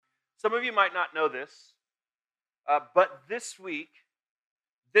Some of you might not know this, but this week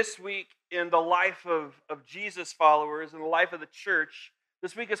in the life of Jesus followers and the life of the church,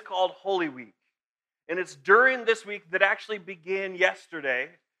 this week is called Holy Week. And it's during this week that actually began yesterday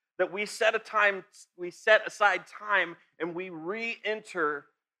that we set aside time and we re-enter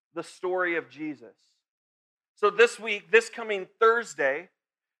the story of Jesus. So this week, this coming Thursday,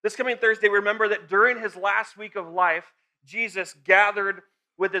 remember that during his last week of life, Jesus gathered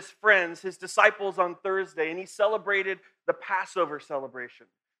with his friends, his disciples on Thursday, and he celebrated the Passover celebration.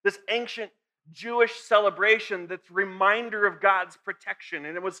 This ancient Jewish celebration that's a reminder of God's protection.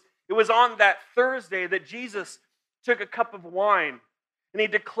 And it was on that Thursday that Jesus took a cup of wine and he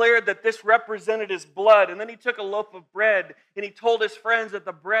declared that this represented his blood. And then he took a loaf of bread and he told his friends that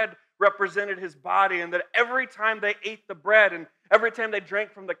the bread represented his body, and that every time they ate the bread and every time they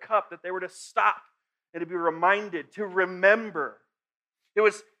drank from the cup, that they were to stop and to be reminded, to remember. It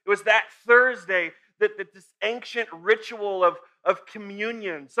was that Thursday that this ancient ritual of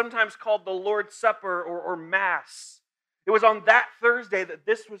communion, sometimes called the Lord's Supper or Mass, it was on that Thursday that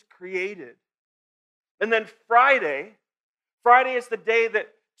this was created. And then Friday is the day that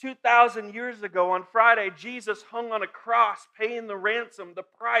 2,000 years ago on Friday, Jesus hung on a cross, paying the ransom, the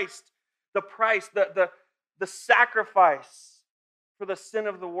price, the sacrifice for the sin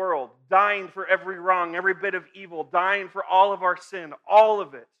of the world, dying for every wrong, every bit of evil, dying for all of our sin, all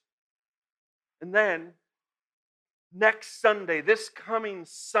of it. And then, next Sunday, this coming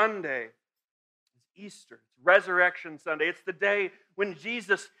Sunday, is Easter. It's Resurrection Sunday. It's the day when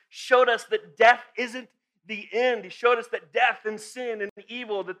Jesus showed us that death isn't the end. He showed us that death and sin and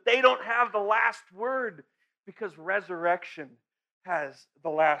evil, that they don't have the last word, because resurrection has the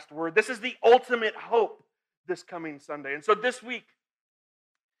last word. This is the ultimate hope this coming Sunday. And so this week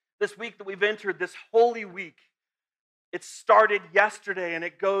that we've entered, this Holy Week, it started yesterday and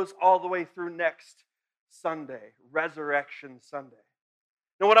it goes all the way through next Sunday, Resurrection Sunday.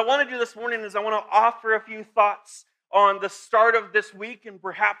 Now what I want to do this morning is I want to offer a few thoughts on the start of this week and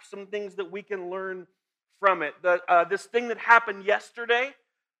perhaps some things that we can learn from it. This thing that happened yesterday,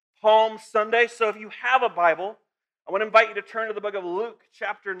 Palm Sunday. So if you have a Bible, I want to invite you to turn to the book of Luke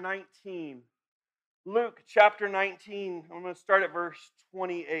chapter 19. Luke chapter 19, I'm going to start at verse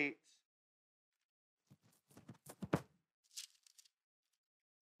 28.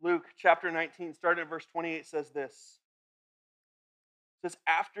 Luke chapter 19, starting at verse 28, says this. It says,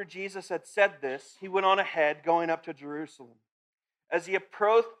 after Jesus had said this, he went on ahead, going up to Jerusalem. As he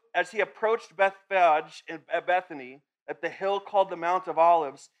approached Bethphage at Bethany, at the hill called the Mount of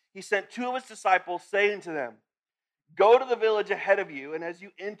Olives, he sent two of his disciples, saying to them, go to the village ahead of you, and as you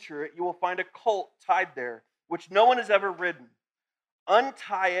enter it, you will find a colt tied there, which no one has ever ridden.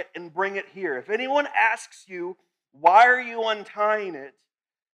 Untie it and bring it here. If anyone asks you, why are you untying it?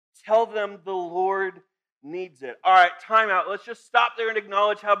 Tell them the Lord needs it. All right, time out. Let's just stop there and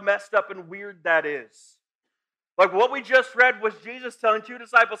acknowledge how messed up and weird that is. Like what we just read was Jesus telling two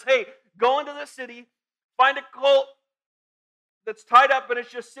disciples, hey, go into the city, find a colt that's tied up and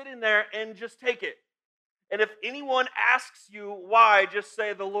it's just sitting there, and just take it. And if anyone asks you why, just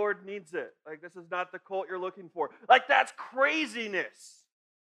say the Lord needs it. Like, this is not the colt you're looking for. Like, that's craziness.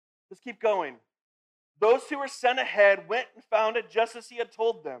 Let's keep going. Those who were sent ahead went and found it just as he had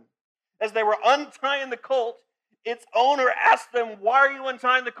told them. As they were untying the colt, its owner asked them, why are you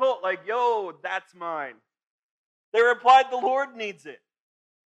untying the colt? Like, yo, that's mine. They replied, the Lord needs it.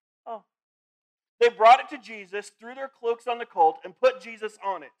 Oh. They brought it to Jesus, threw their cloaks on the colt, and put Jesus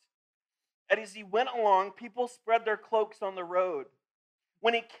on it. And as he went along, people spread their cloaks on the road.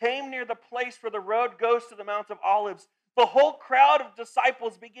 When he came near the place where the road goes to the Mount of Olives, the whole crowd of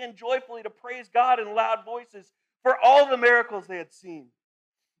disciples began joyfully to praise God in loud voices for all the miracles they had seen.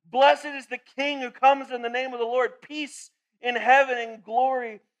 Blessed is the King who comes in the name of the Lord. Peace in heaven and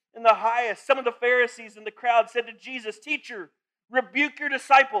glory in the highest. Some of the Pharisees in the crowd said to Jesus, teacher, rebuke your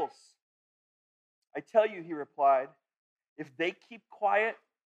disciples. I tell you, he replied, if they keep quiet,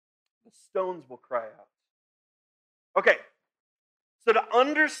 the stones will cry out. Okay, so to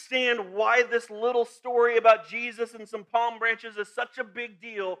understand why this little story about Jesus and some palm branches is such a big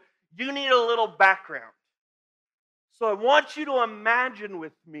deal, you need a little background. So I want you to imagine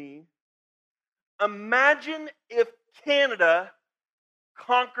with me, imagine if Canada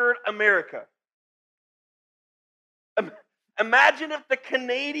conquered America. Imagine if the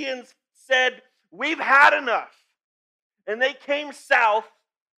Canadians said, we've had enough. And they came south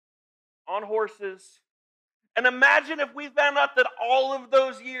on horses. And imagine if we found out that all of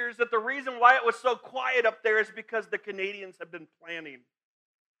those years, that the reason why it was so quiet up there is because the Canadians have been planning.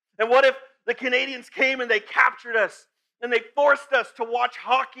 And what if the Canadians came and they captured us And they forced us to watch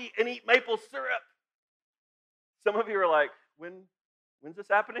hockey and eat maple syrup. Some of you are like, when's this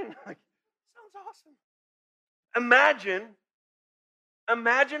happening? Like, sounds awesome.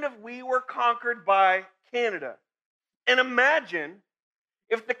 Imagine if we were conquered by Canada. And imagine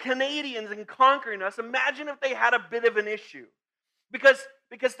if the Canadians, in conquering us, imagine if they had a bit of an issue.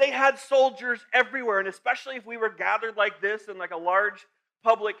 Because they had soldiers everywhere, and especially if we were gathered like this in like a large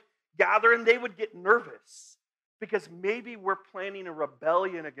public gathering, they would get nervous because maybe we're planning a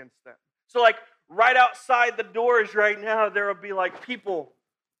rebellion against them. So like right outside the doors right now, there would be like people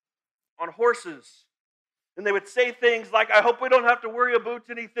on horses, and they would say things like, I hope we don't have to worry about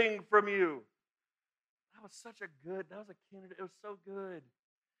anything from you. That was a candidate, it was so good.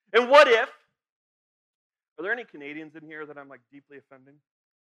 And what if, are there any Canadians in here that I'm like deeply offending?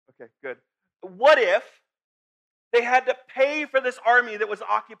 Okay, good. What if they had to pay for this army that was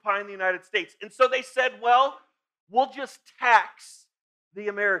occupying the United States? And so they said, well, we'll just tax the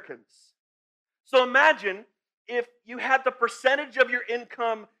Americans. So imagine if you had the percentage of your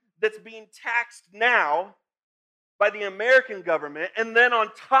income that's being taxed now by the American government, and then on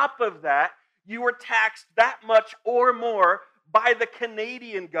top of that, you were taxed that much or more by the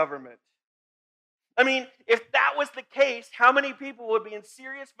Canadian government. I mean, if that was the case, how many people would be in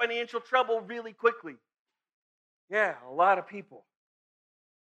serious financial trouble really quickly? Yeah, a lot of people.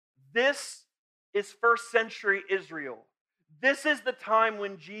 This is first century Israel. This is the time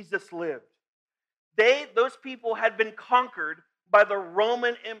when Jesus lived. Those people had been conquered by the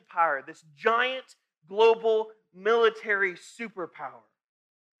Roman Empire, this giant global military superpower.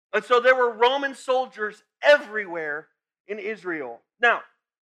 And so there were Roman soldiers everywhere in Israel. Now,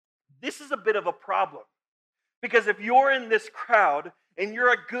 this is a bit of a problem, because if you're in this crowd and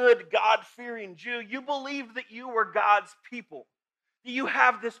you're a good, God-fearing Jew, you believe that you were God's people. You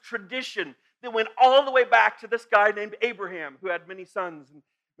have this tradition that went all the way back to this guy named Abraham, who had many sons,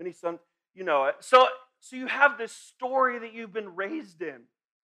 you know it. So you have this story that you've been raised in.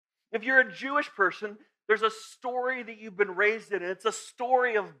 If you're a Jewish person, there's a story that you've been raised in, and it's a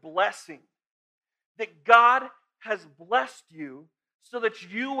story of blessing. That God has blessed you so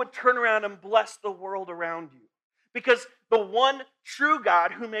that you would turn around and bless the world around you. Because the one true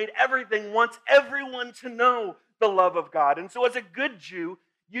God who made everything wants everyone to know the love of God. And so as a good Jew,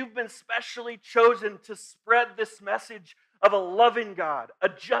 you've been specially chosen to spread this message of a loving God, a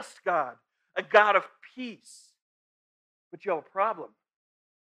just God, a God of peace. But you have a problem,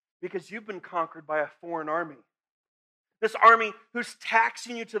 because you've been conquered by a foreign army. This army who's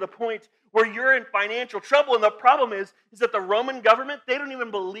taxing you to the point where you're in financial trouble. And the problem is that the Roman government, they don't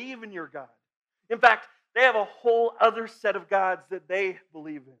even believe in your God. In fact, they have a whole other set of gods that they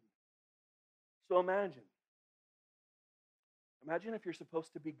believe in. So imagine if you're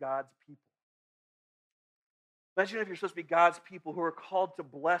supposed to be God's people. Imagine if you're supposed to be God's people who are called to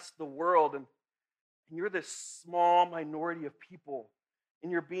bless the world, and you're this small minority of people,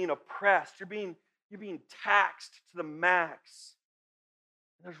 and you're being oppressed, you're being taxed to the max.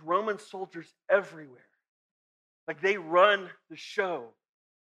 And there's Roman soldiers everywhere. Like, they run the show.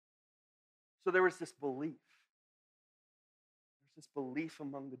 So there was this belief. There's this belief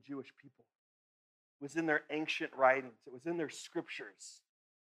among the Jewish people. It was in their ancient writings. It was in their scriptures.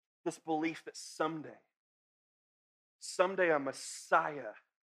 This belief that someday a Messiah,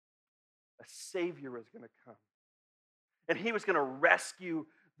 a Savior was going to come. And he was going to rescue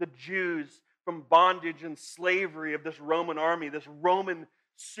the Jews from bondage and slavery of this Roman army, this Roman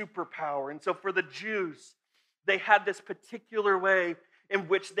superpower. And so for the Jews, they had this particular way in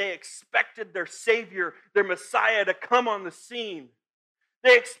which they expected their Savior, their Messiah, to come on the scene.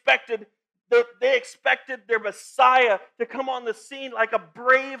 They expected their Messiah to come on the scene like a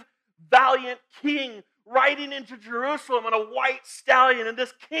brave, valiant king riding into Jerusalem on a white stallion. And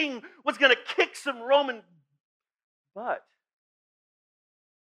this king was going to kick some Roman butt.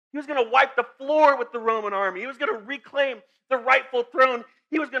 He was going to wipe the floor with the Roman army. He was going to reclaim the rightful throne.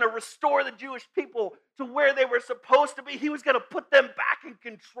 He was going to restore the Jewish people to where they were supposed to be. He was going to put them back in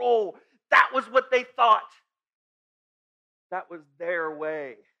control. That was what they thought. That was their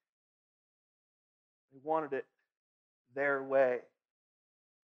way. They wanted it their way.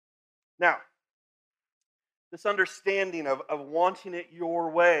 Now, this understanding of wanting it your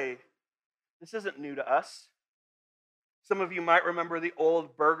way, this isn't new to us. Some of you might remember the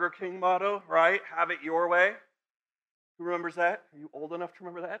old Burger King motto, right? Have it your way. Who remembers that? Are you old enough to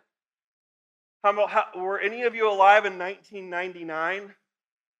remember that? Were any of you alive in 1999?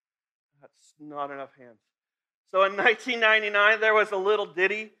 That's not enough hands. So in 1999, there was a little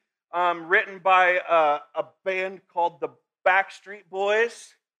ditty written by a band called the Backstreet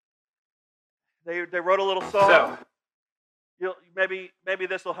Boys. They wrote a little song. Maybe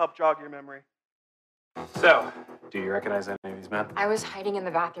this will help jog your memory. So, do you recognize any of these men? I was hiding in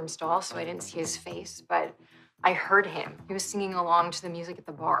the bathroom stall, so I didn't see his face, but I heard him. He was singing along to the music at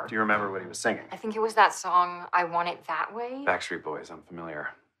the bar. Do you remember what he was singing? I think it was that song, I Want It That Way. Backstreet Boys, I'm familiar.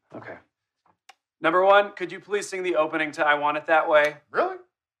 Okay. Number one, could you please sing the opening to I Want It That Way? Really?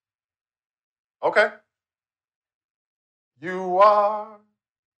 Okay. You are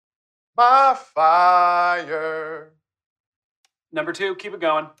my fire, Number two, keep it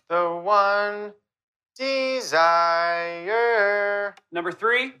going. the one desire. Number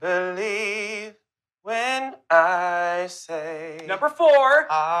three. Believe when I say. Number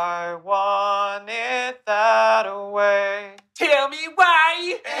four. I want it that way. Tell me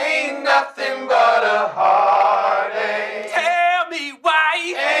why. Ain't nothing but a heartache. Tell me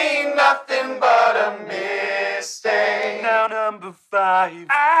why. Ain't nothing but a mistake. Now number five.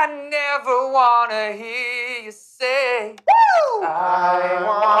 I never wanna hear you say, I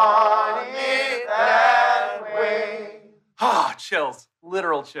want it that way. Ah, chills.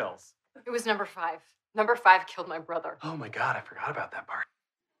 Literal chills. It was number 5. Number 5 killed my brother. Oh my God, I forgot about that part.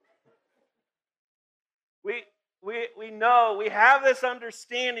 We know, we have this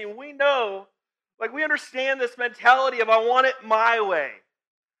understanding. We know, we understand this mentality of I want it my way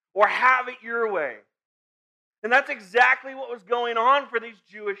or have it your way. And that's exactly what was going on for these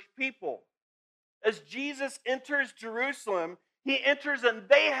Jewish people. As Jesus enters Jerusalem, he enters and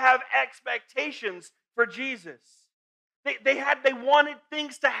they have expectations for Jesus. They wanted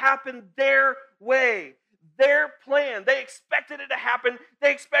things to happen their way, their plan. They expected it to happen.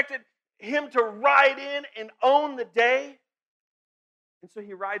 They expected him to ride in and own the day. And so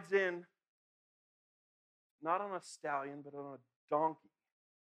he rides in, not on a stallion, but on a donkey.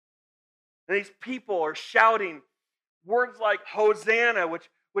 And these people are shouting words like Hosanna, which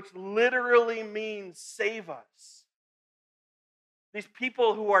literally means save us. These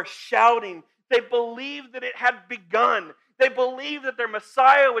people who are shouting, they believed that it had begun. They believed that their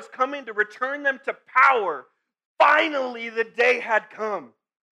Messiah was coming to return them to power. Finally, the day had come.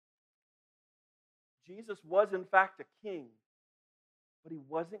 Jesus was, in fact, a king, but he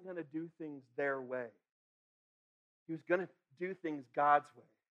wasn't going to do things their way. He was going to do things God's way.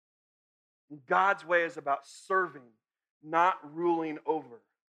 And God's way is about serving, not ruling over.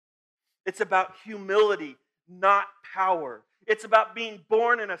 It's about humility, not power. It's about being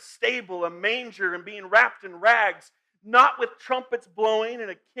born in a stable, a manger, and being wrapped in rags, not with trumpets blowing and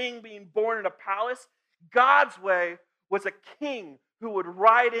a king being born in a palace. God's way was a king who would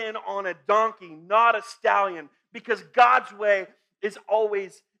ride in on a donkey, not a stallion, because God's way is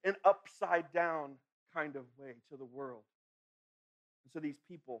always an upside down kind of way to the world. And so these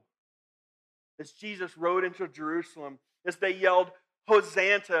people, as Jesus rode into Jerusalem, as they yelled,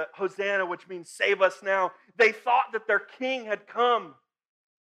 Hosanna, Hosanna, which means save us now, they thought that their king had come.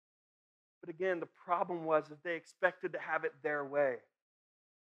 But again, the problem was that they expected to have it their way.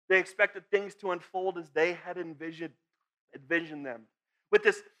 They expected things to unfold as they had envisioned them, with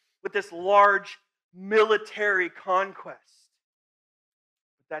this large military conquest.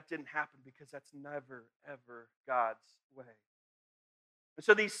 But that didn't happen because that's never, ever God's way. And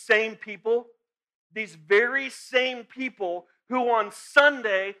so these same people, these very same people who on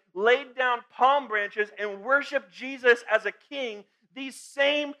Sunday laid down palm branches and worshiped Jesus as a king, these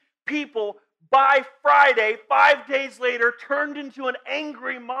same people by Friday, 5 days later, turned into an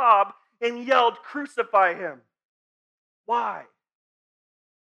angry mob and yelled, "Crucify him." Why?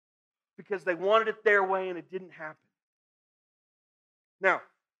 Because they wanted it their way and it didn't happen. Now,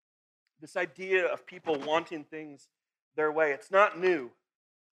 this idea of people wanting things their way, it's not new.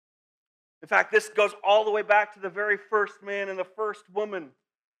 In fact, this goes all the way back to the very first man and the first woman.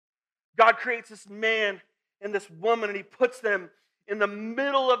 God creates this man and this woman, and he puts them in the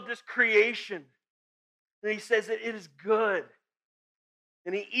middle of this creation. And he says that it is good.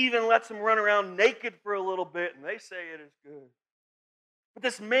 And he even lets them run around naked for a little bit, and they say it is good. But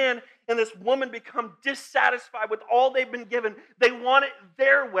this man and this woman become dissatisfied with all they've been given. They want it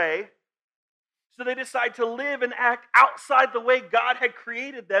their way. So they decide to live and act outside the way God had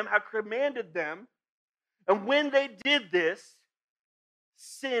created them, had commanded them. And when they did this,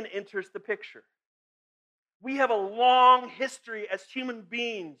 sin enters the picture. We have a long history as human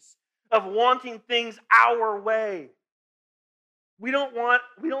beings of wanting things our way. We don't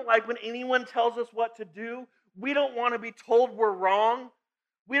like when anyone tells us what to do. We don't want to be told we're wrong.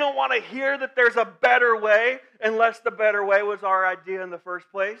 We don't want to hear that there's a better way unless the better way was our idea in the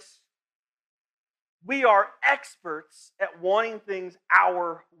first place. We are experts at wanting things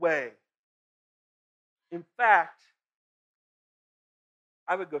our way. In fact,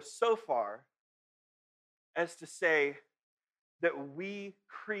 I would go so far as to say that we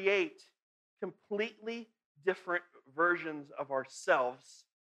create completely different versions of ourselves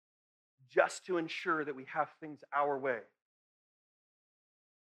just to ensure that we have things our way.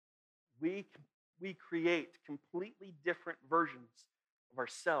 We create completely different versions of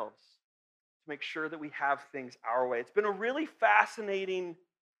ourselves to make sure that we have things our way. It's been a really fascinating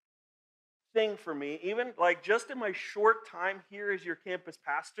thing for me, even like just in my short time here as your campus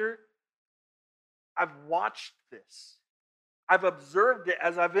pastor. I've watched this. I've observed it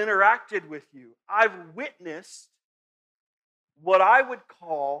as I've interacted with you. I've witnessed what I would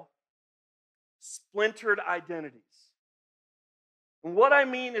call splintered identities. And what I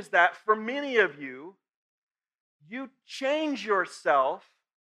mean is that for many of you, you change yourself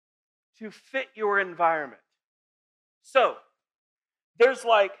to fit your environment. So, there's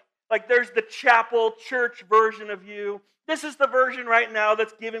there's the chapel church version of you. This is the version right now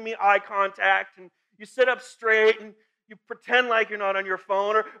that's giving me eye contact, and you sit up straight and you pretend like you're not on your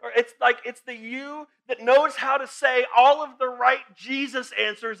phone, or it's the you that knows how to say all of the right Jesus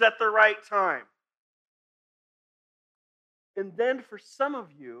answers at the right time. And then for some of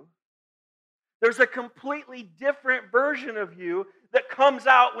you, there's a completely different version of you that comes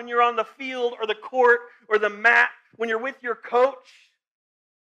out when you're on the field or the court or the mat, when you're with your coach.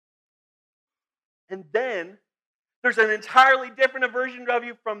 And then there's an entirely different version of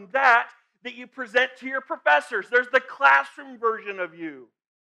you from that you present to your professors. There's the classroom version of you.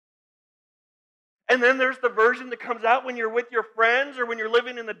 And then there's the version that comes out when you're with your friends or when you're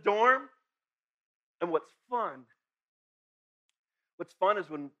living in the dorm. And what's fun is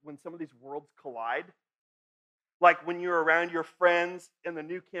when some of these worlds collide. Like when you're around your friends and the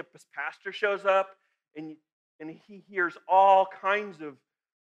new campus pastor shows up and he hears all kinds of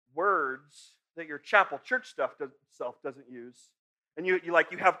words that your chapel church stuff doesn't use. And you're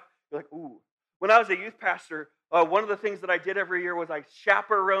like, ooh. When I was a youth pastor, one of the things that I did every year was I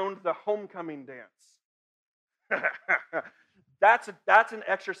chaperoned the homecoming dance. That's an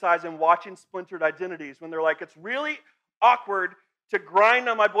exercise in watching splintered identities when they're like, it's really awkward to grind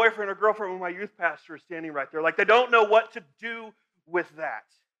on my boyfriend or girlfriend when my youth pastor is standing right there. Like they don't know what to do with that.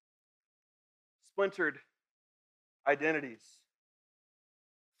 Splintered identities.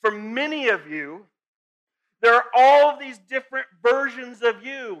 For many of you, there are all of these different versions of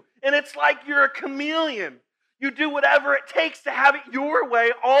you. And it's like you're a chameleon. You do whatever it takes to have it your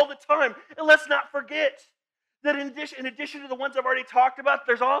way all the time. And let's not forget that in addition to the ones I've already talked about,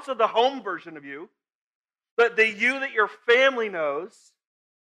 there's also the home version of you. But the you that your family knows.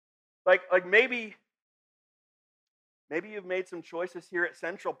 Like maybe you've made some choices here at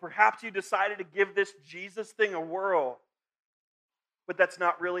Central. Perhaps you decided to give this Jesus thing a whirl. But that's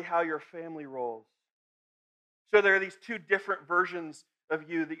not really how your family rolls. So there are these two different versions of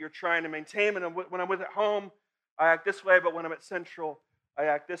you that you're trying to maintain. And when I'm with at home, I act this way, but when I'm at Central, I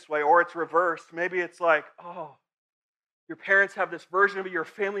act this way. Or it's reversed. Maybe it's like, oh, your parents have this version of you, your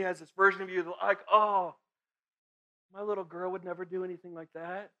family has this version of you. They're like, oh, my little girl would never do anything like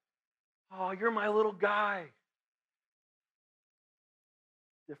that. Oh, you're my little guy.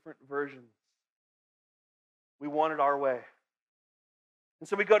 Different versions. We want it our way. And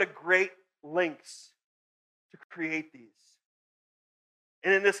so we go to great lengths to create these.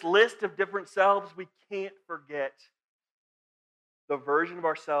 And in this list of different selves, we can't forget the version of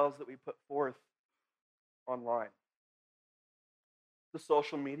ourselves that we put forth online. The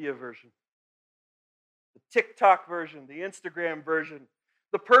social media version. The TikTok version, the Instagram version.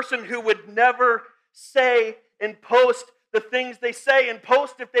 The person who would never say and post the things they say and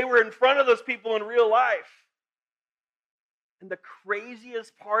post if they were in front of those people in real life. And the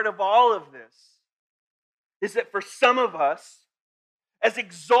craziest part of all of this is that for some of us, as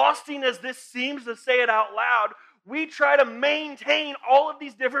exhausting as this seems to say it out loud, we try to maintain all of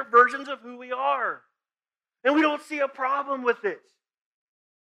these different versions of who we are. And we don't see a problem with it.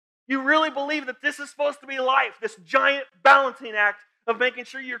 You really believe that this is supposed to be life, this giant balancing act of making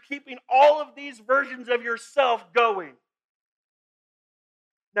sure you're keeping all of these versions of yourself going.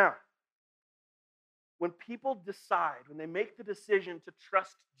 Now, when people decide, when they make the decision to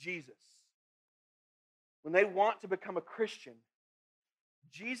trust Jesus, when they want to become a Christian,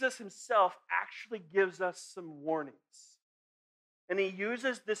 Jesus himself actually gives us some warnings. And he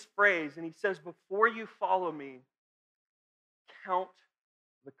uses this phrase, and he says, before you follow me, count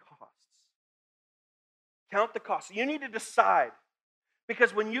the costs. Count the costs. You need to decide.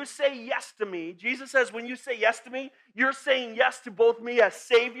 Because when you say yes to me, Jesus says, when you say yes to me, you're saying yes to both me as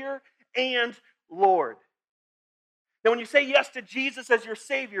Savior and Lord. Now, when you say yes to Jesus as your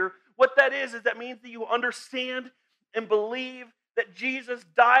Savior, what that is that means that you understand and believe that Jesus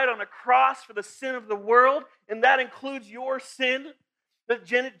died on a cross for the sin of the world, and that includes your sin. That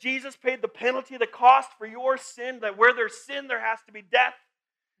Jesus paid the penalty, the cost for your sin, that where there's sin, there has to be death.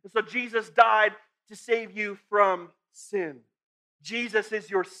 And so Jesus died to save you from sin. Jesus is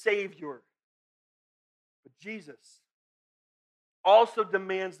your Savior. But Jesus also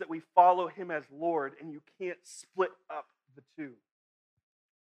demands that we follow him as Lord, and you can't split up the two.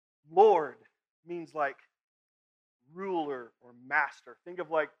 Lord means like ruler or master. Think of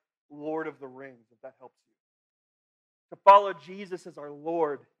like Lord of the Rings, if that helps you. To follow Jesus as our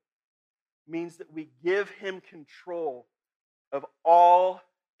Lord means that we give him control of all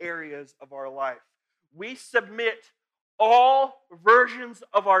areas of our life. We submit all versions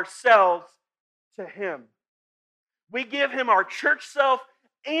of ourselves to him. We give him our church self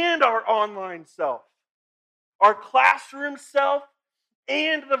and our online self, our classroom self,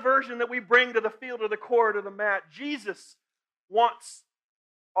 and the version that we bring to the field or the court or the mat. Jesus wants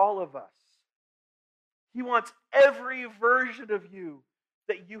all of us. He wants every version of you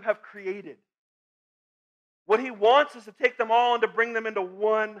that you have created. What he wants is to take them all and to bring them into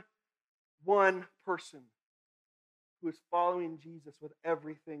one person who is following Jesus with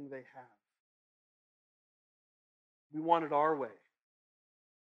everything they have. We want it our way.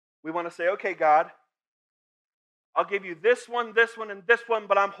 We want to say, okay, God, I'll give you this one, and this one,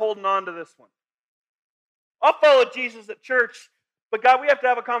 but I'm holding on to this one. I'll follow Jesus at church, but God, we have to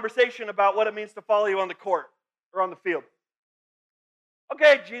have a conversation about what it means to follow you on the court or on the field.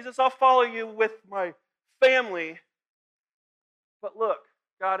 Okay, Jesus, I'll follow you with my family, but look,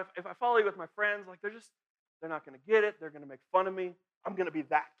 God, if I follow you with my friends, like they're not going to get it. They're going to make fun of me. I'm going to be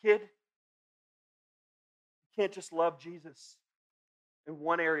that kid. You can't just love Jesus in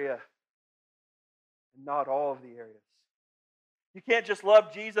one area and not all of the areas. You can't just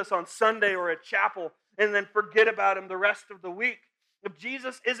love Jesus on Sunday or at chapel and then forget about him the rest of the week. If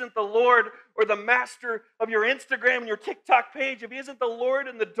Jesus isn't the Lord or the master of your Instagram and your TikTok page, if he isn't the Lord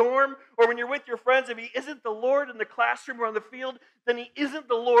in the dorm or when you're with your friends, if he isn't the Lord in the classroom or on the field, then he isn't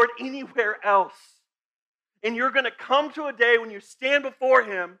the Lord anywhere else. And you're going to come to a day when you stand before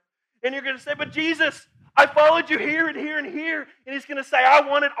him and you're going to say, but Jesus, I followed you here and here and here. And he's going to say, I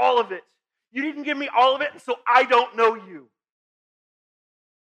wanted all of it. You didn't give me all of it, and so I don't know you.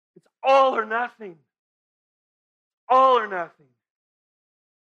 It's all or nothing. All or nothing.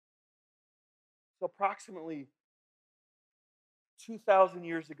 So approximately 2,000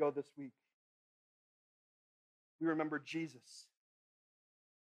 years ago this week, we remember Jesus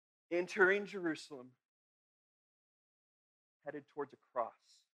entering Jerusalem, headed towards a cross.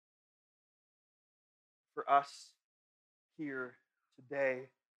 For us here today,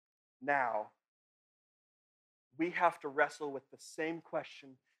 now, we have to wrestle with the same question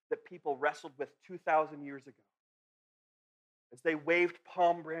that people wrestled with 2,000 years ago. As they waved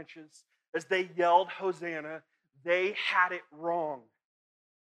palm branches, as they yelled Hosanna, they had it wrong.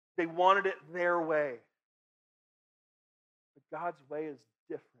 They wanted it their way. But God's way is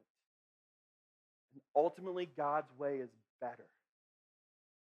different. And ultimately, God's way is better.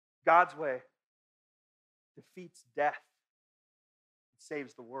 God's way defeats death and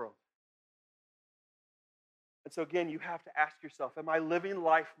saves the world. And so again, you have to ask yourself, am I living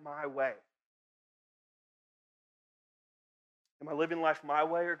life my way? Am I living life my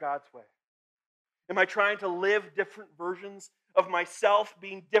way or God's way? Am I trying to live different versions of myself,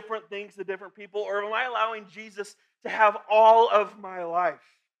 being different things to different people? Or am I allowing Jesus to have all of my life?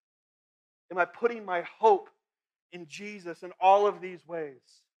 Am I putting my hope in Jesus in all of these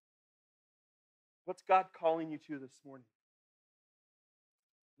ways? What's God calling you to this morning?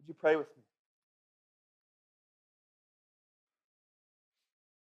 Would you pray with me?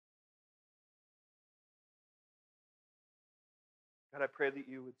 God, I pray that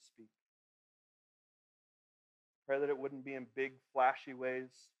you would speak. Pray that it wouldn't be in big, flashy ways,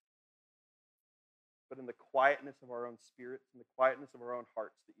 but in the quietness of our own spirits, in the quietness of our own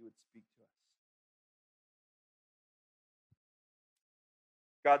hearts, that you would speak to us.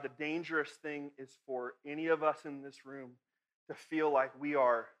 God, the dangerous thing is for any of us in this room to feel like we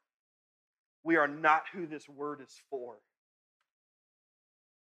are not who this word is for.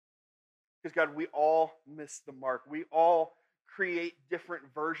 Because God, we all miss the mark. We all create different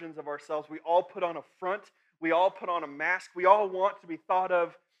versions of ourselves. We all put on a front. We all put on a mask. We all want to be thought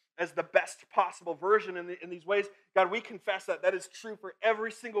of as the best possible version in these ways. God, we confess that that is true for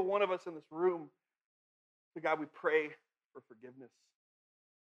every single one of us in this room. So God, we pray for forgiveness.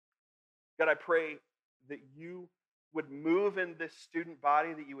 God, I pray that you would move in this student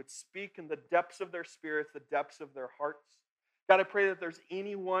body, that you would speak in the depths of their spirits, the depths of their hearts. God, I pray that there's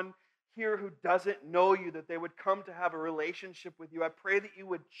anyone here who doesn't know you, that they would come to have a relationship with you. I pray that you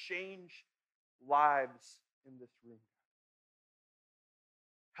would change lives in this room.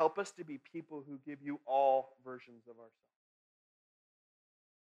 Help us to be people who give you all versions of ourselves.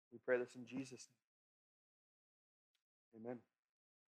 We pray this in Jesus' name. Amen.